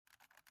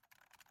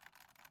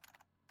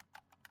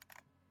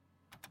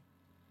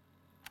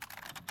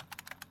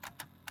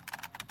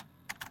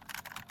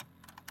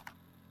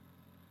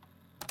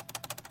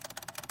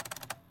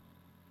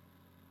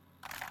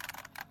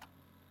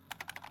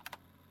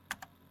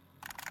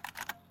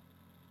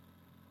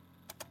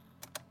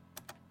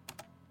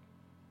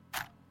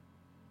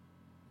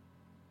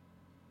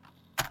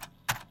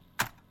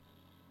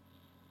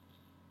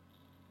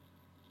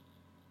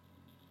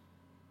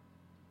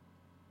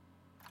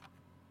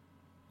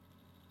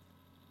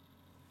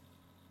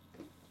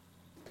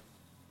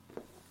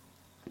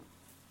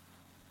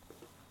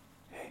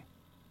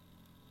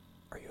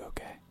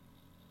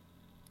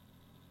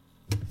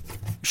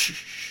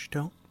shh,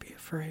 don't be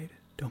afraid.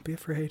 Don't be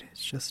afraid.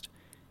 It's just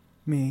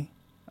me.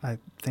 I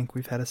think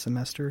we've had a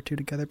semester or two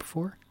together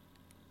before.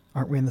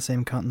 Aren't we in the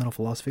same continental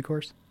philosophy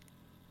course?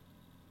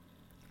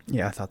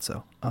 Yeah, I thought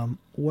so.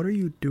 What are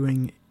you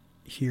doing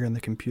here in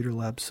the computer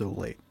lab so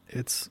late?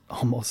 It's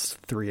almost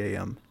 3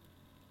 a.m.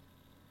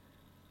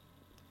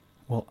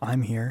 Well,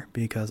 I'm here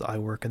because I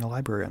work in the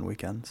library on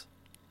weekends.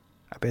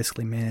 I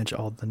basically manage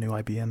all the new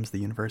IBMs the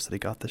university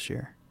got this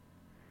year.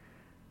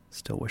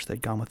 Still wish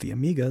they'd gone with the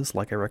Amigas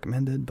like I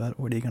recommended, but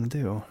what are you going to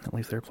do? At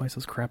least they replace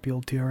those crappy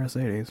old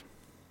TRS-80s.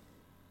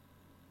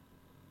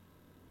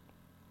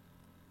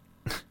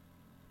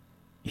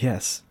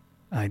 Yes,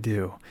 I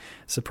do.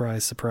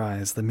 Surprise,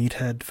 surprise, the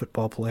meathead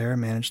football player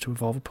managed to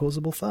evolve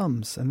opposable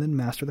thumbs and then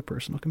master the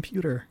personal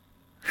computer.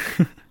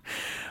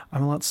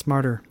 I'm a lot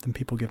smarter than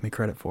people give me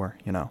credit for,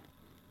 you know.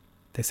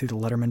 They see the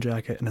Letterman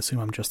jacket and assume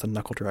I'm just a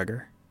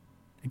knuckle-dragger.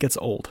 It gets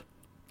old,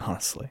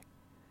 honestly.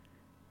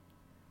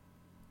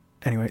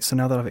 Anyway, so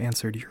now that I've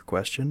answered your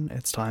question,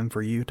 it's time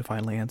for you to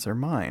finally answer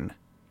mine.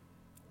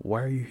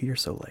 Why are you here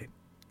so late?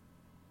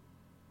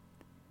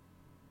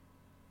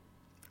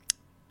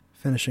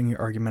 Finishing your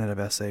argumentative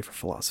essay for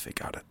philosophy,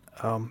 got it.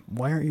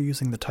 Why aren't you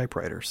using the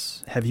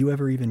typewriters? Have you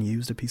ever even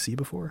used a PC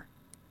before?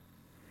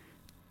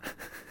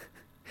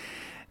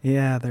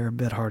 Yeah, they're a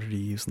bit harder to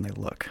use than they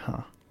look,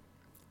 huh?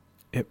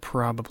 It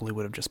probably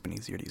would have just been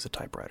easier to use a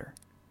typewriter.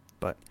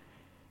 But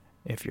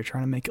if you're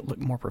trying to make it look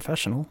more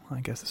professional, I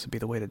guess this would be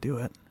the way to do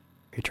it.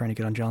 Are you trying to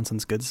get on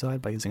Johnson's good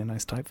side by using a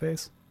nice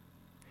typeface?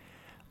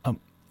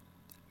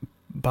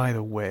 By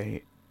the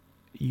way,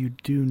 you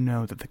do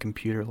know that the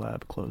computer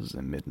lab closes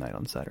at midnight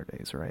on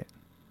Saturdays, right?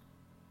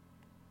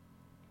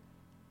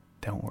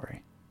 Don't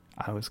worry.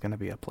 I was going to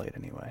be up late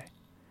anyway.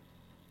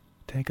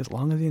 Take as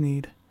long as you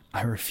need.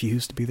 I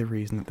refuse to be the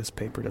reason that this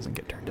paper doesn't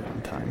get turned in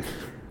on time.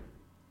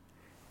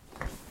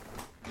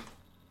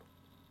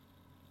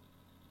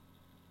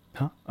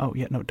 Huh? Oh,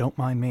 yeah, no, don't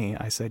mind me.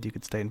 I said you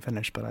could stay and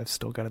finish, but I've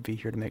still got to be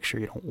here to make sure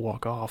you don't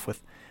walk off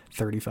with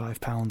 35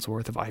 pounds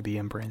worth of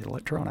IBM-branded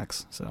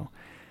electronics. So,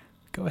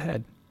 go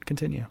ahead.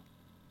 Continue.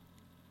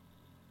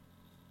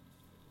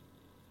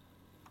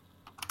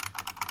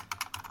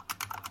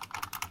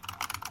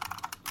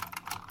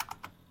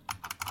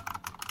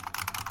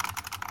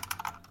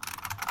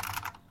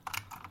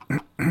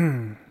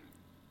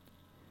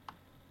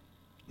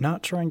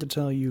 Not trying to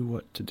tell you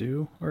what to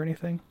do or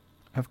anything,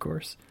 of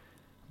course,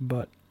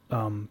 but,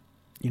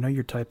 you know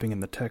you're typing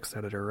in the text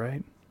editor,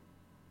 right?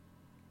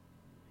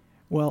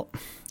 Well,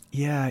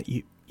 yeah,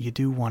 you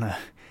do want to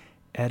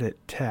edit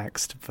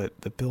text, but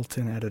the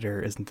built-in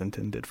editor isn't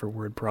intended for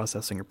word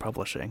processing or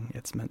publishing.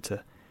 It's meant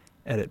to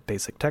edit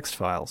basic text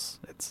files.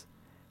 It's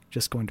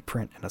just going to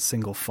print in a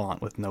single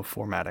font with no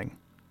formatting.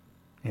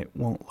 It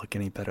won't look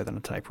any better than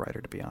a typewriter,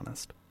 to be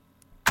honest.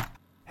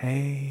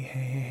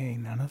 Hey,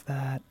 none of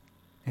that.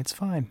 It's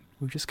fine.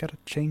 We've just got to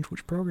change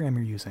which program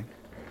you're using.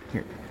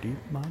 Here, do you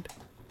mind?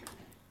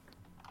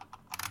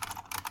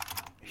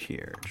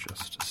 Here,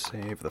 just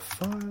save the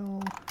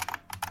file.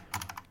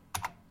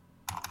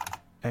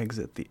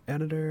 Exit the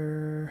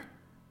editor.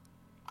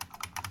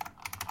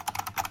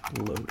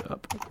 Load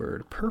up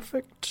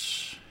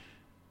WordPerfect.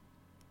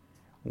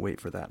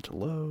 Wait for that to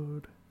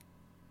load.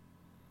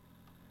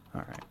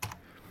 Alright.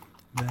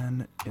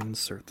 Then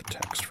insert the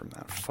text from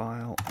that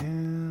file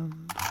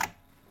and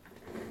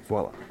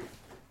voila.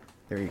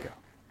 There you go.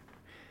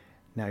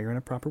 Now you're in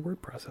a proper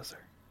word processor.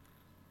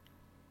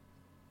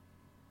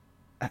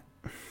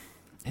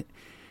 It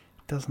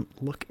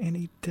doesn't look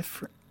any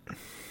different.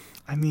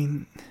 I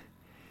mean,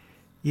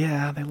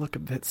 yeah, they look a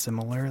bit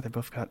similar. They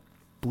both got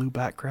blue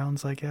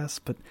backgrounds, I guess,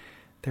 but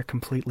they're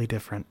completely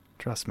different.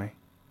 Trust me.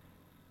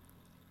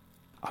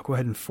 I'll go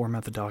ahead and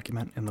format the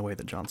document in the way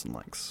that Johnson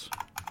likes.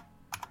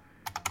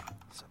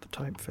 Set the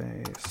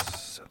typeface,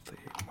 set the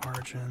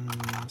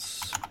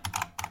margins.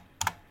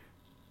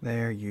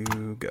 There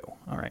you go.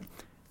 Alright.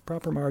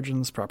 Proper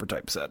margins, proper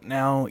typeset.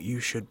 Now you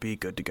should be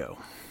good to go.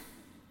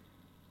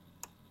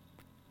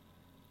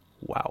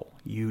 Wow,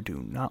 you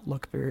do not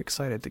look very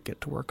excited to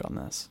get to work on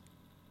this.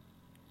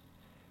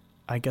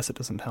 I guess it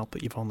doesn't help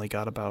that you've only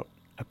got about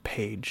a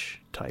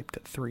page typed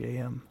at 3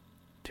 a.m.,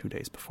 2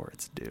 days before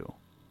it's due.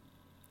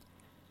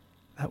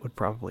 That would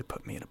probably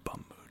put me in a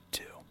bum mood,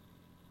 too.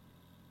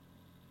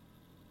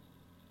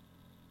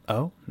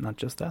 Oh, not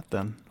just that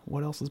then.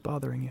 What else is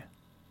bothering you?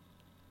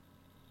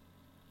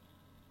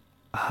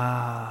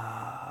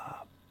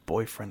 Ah,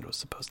 boyfriend was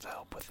supposed to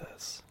help with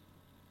this.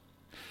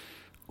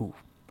 Ooh,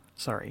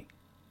 sorry.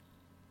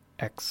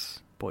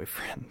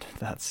 Ex-boyfriend.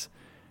 That's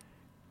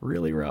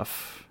really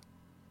rough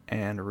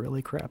and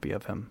really crappy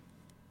of him.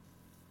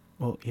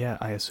 Well, yeah,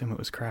 I assume it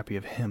was crappy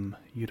of him.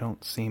 You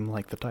don't seem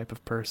like the type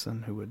of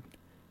person who would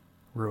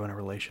ruin a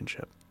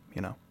relationship,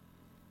 you know.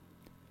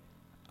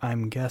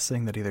 I'm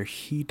guessing that either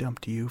he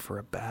dumped you for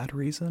a bad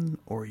reason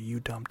or you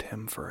dumped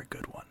him for a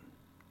good one.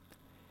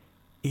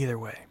 Either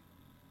way,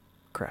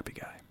 crappy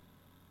guy.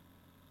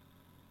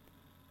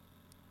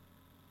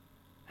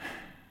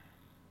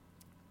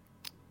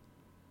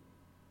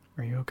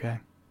 Are you okay?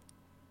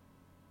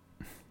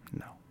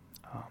 No,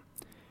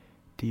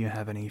 Do you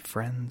have any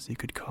friends you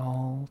could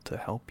call to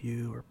help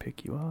you or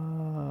pick you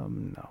up?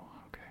 No.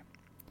 Okay.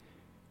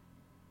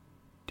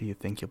 Do you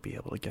think you'll be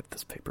able to get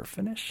this paper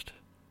finished?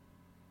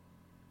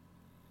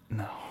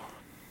 No.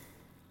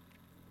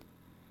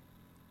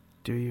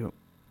 Do you...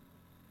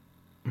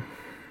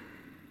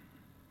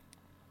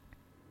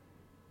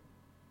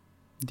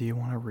 Do you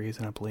want a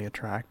reasonably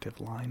attractive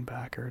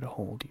linebacker to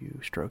hold you,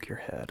 stroke your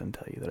head, and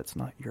tell you that it's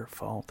not your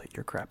fault that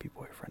your crappy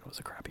boyfriend was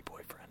a crappy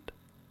boyfriend?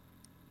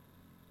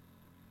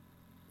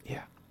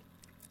 Yeah,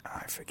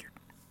 I figured.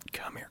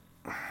 Come here.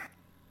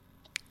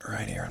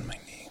 Right here on my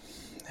knee.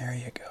 There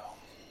you go.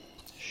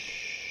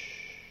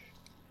 Shh.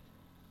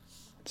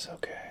 It's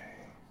okay.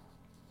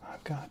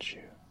 I've got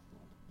you.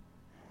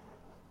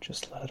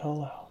 Just let it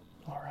all out,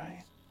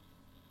 alright?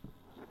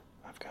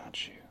 I've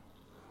got you.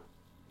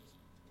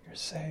 You're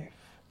safe.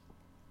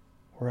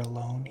 We're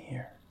alone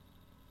here.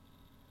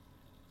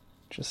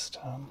 Just,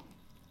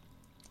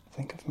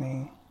 think of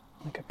me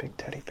like a big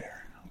teddy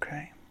bear,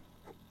 okay?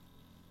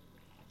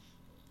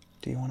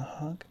 Do you want a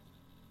hug?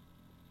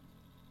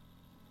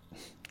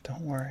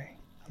 Don't worry,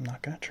 I'm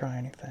not gonna try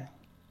anything.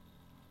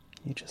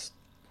 You just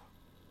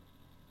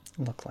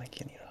look like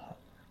you need a hug.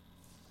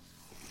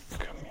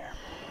 Come here.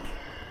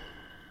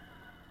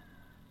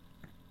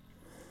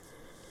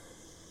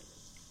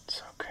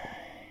 It's okay.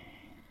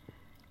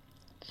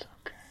 It's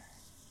okay.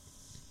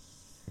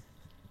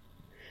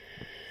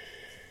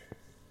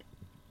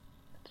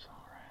 It's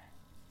alright.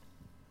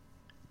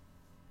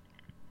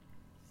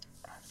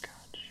 I've got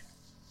you.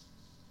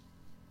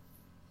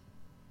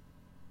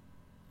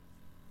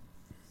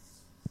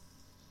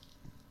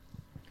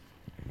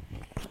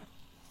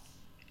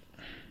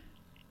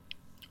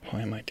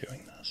 Why am I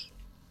doing this?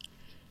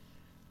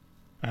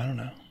 I don't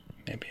know.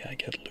 Maybe I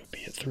get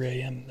loopy at 3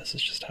 a.m. This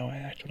is just how I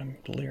act when I'm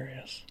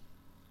delirious.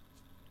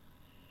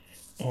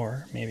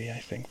 Or maybe I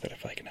think that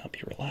if I can help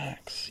you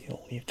relax,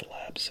 you'll leave the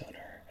lab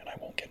sooner and I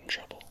won't get in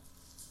trouble.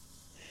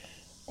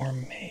 Or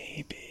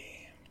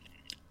maybe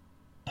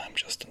I'm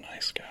just a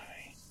nice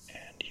guy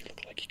and you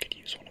look like you could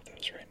use one of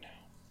those right now.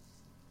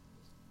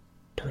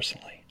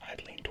 Personally,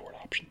 I'd lean toward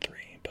option 3,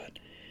 but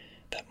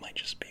that might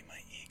just be my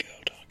ego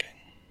talking.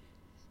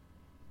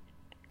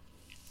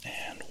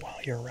 And while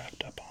you're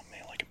wrapped up on me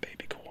like a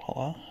baby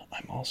koala,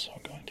 I'm also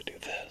going to do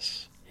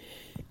this.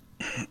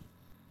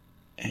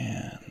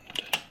 And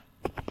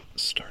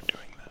start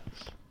doing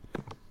this.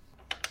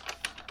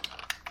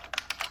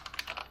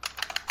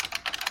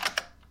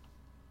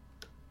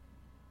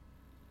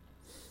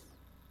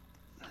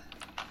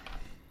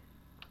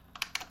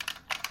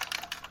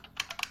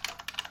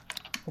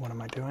 What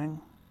am I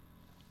doing?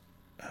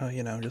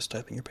 Just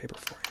typing your paper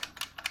for you.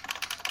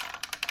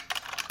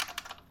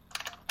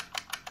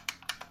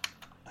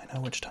 I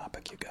know which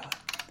topic you got,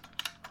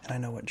 and I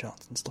know what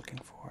Johnson's looking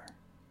for.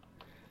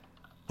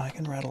 I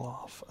can rattle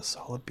off a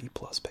solid B+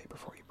 paper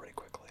for you pretty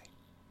quickly.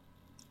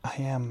 I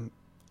am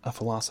a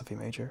philosophy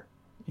major.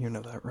 You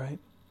know that, right?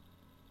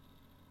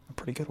 A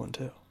pretty good one,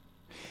 too.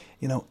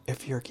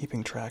 If you're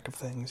keeping track of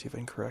things you've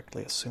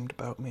incorrectly assumed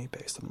about me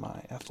based on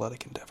my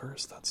athletic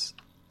endeavors, that's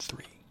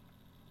three.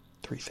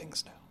 3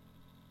 things now.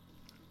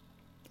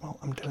 Well,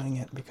 I'm doing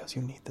it because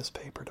you need this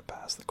paper to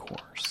pass the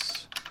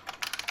course.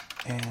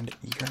 And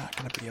you're not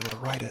going to be able to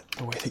write it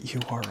the way that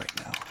you are right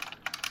now.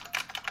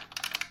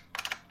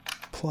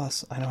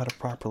 Plus, I know how to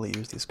properly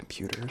use these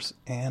computers,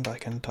 and I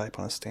can type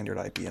on a standard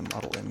IBM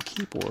Model M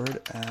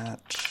keyboard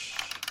at...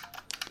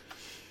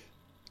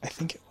 I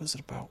think it was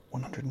at about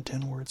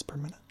 110 words per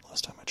minute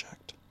last time I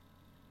checked.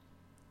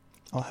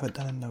 I'll have it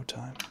done in no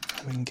time,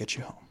 and we can get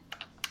you home.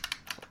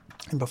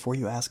 And before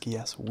you ask,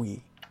 yes,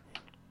 I'm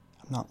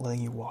not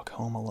letting you walk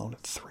home alone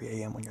at 3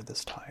 a.m. when you're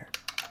this tired.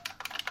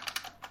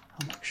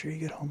 I'll make sure you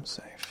get home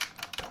safe.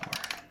 Don't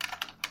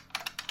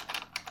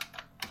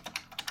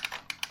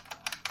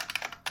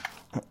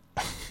worry.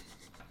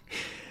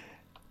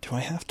 Do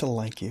I have to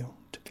like you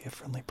to be a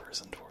friendly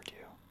person toward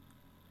you?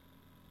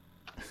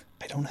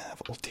 I don't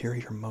have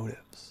ulterior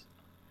motives.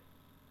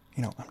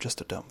 I'm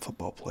just a dumb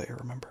football player,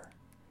 remember?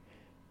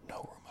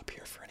 No room up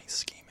here for any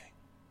scheming.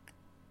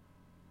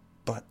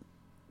 But,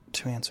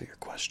 to answer your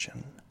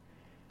question,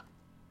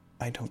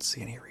 I don't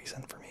see any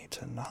reason for me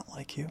to not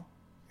like you,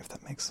 if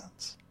that makes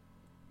sense.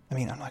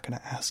 I'm not going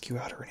to ask you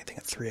out or anything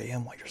at 3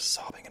 a.m. while you're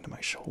sobbing into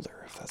my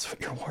shoulder, if that's what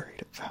you're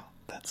worried about.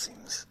 That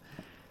seems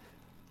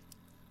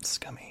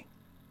scummy,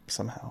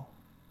 somehow.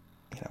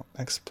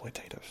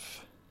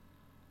 Exploitative.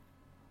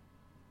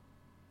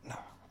 No,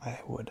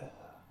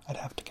 I'd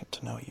have to get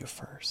to know you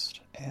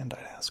first, and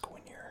I'd ask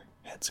when your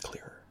head's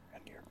clearer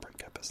and your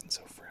breakup isn't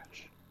so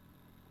fresh.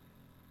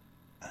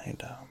 I'd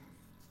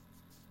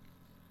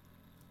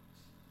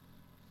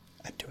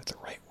do it the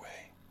right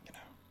way,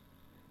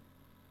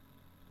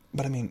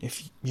 But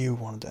if you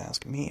wanted to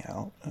ask me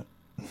out...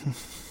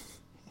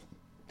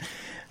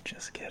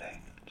 Just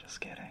kidding.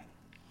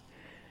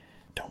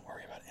 Don't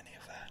worry about any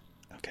of that,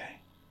 okay?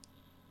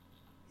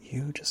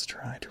 You just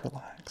try to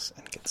relax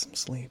and get some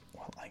sleep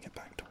while I get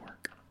back to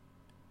work.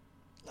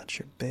 Let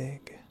your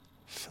big,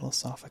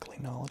 philosophically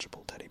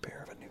knowledgeable teddy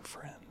bear of a new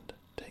friend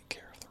take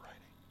care of the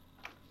writing.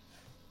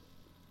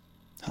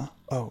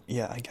 Oh,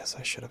 yeah, I guess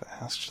I should have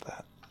asked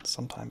that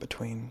sometime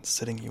between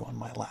sitting you on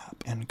my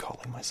lap and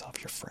calling myself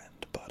your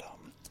friend, but,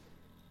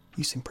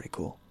 you seem pretty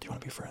cool. Do you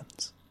want to be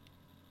friends?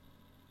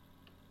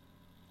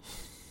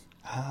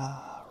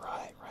 Ah,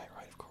 right,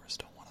 of course.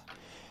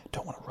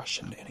 Don't wanna rush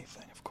into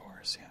anything, of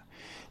course, yeah.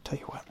 Tell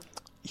you what,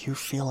 you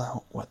feel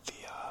out what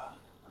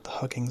the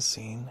hugging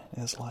scene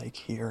is like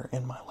here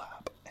in my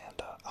lap,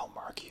 and I'll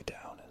mark you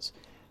down as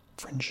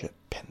friendship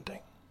pending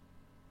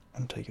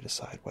until you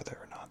decide whether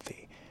or not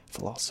the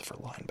philosopher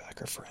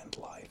linebacker friend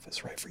life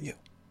is right for you.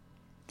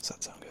 Does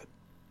that sound good?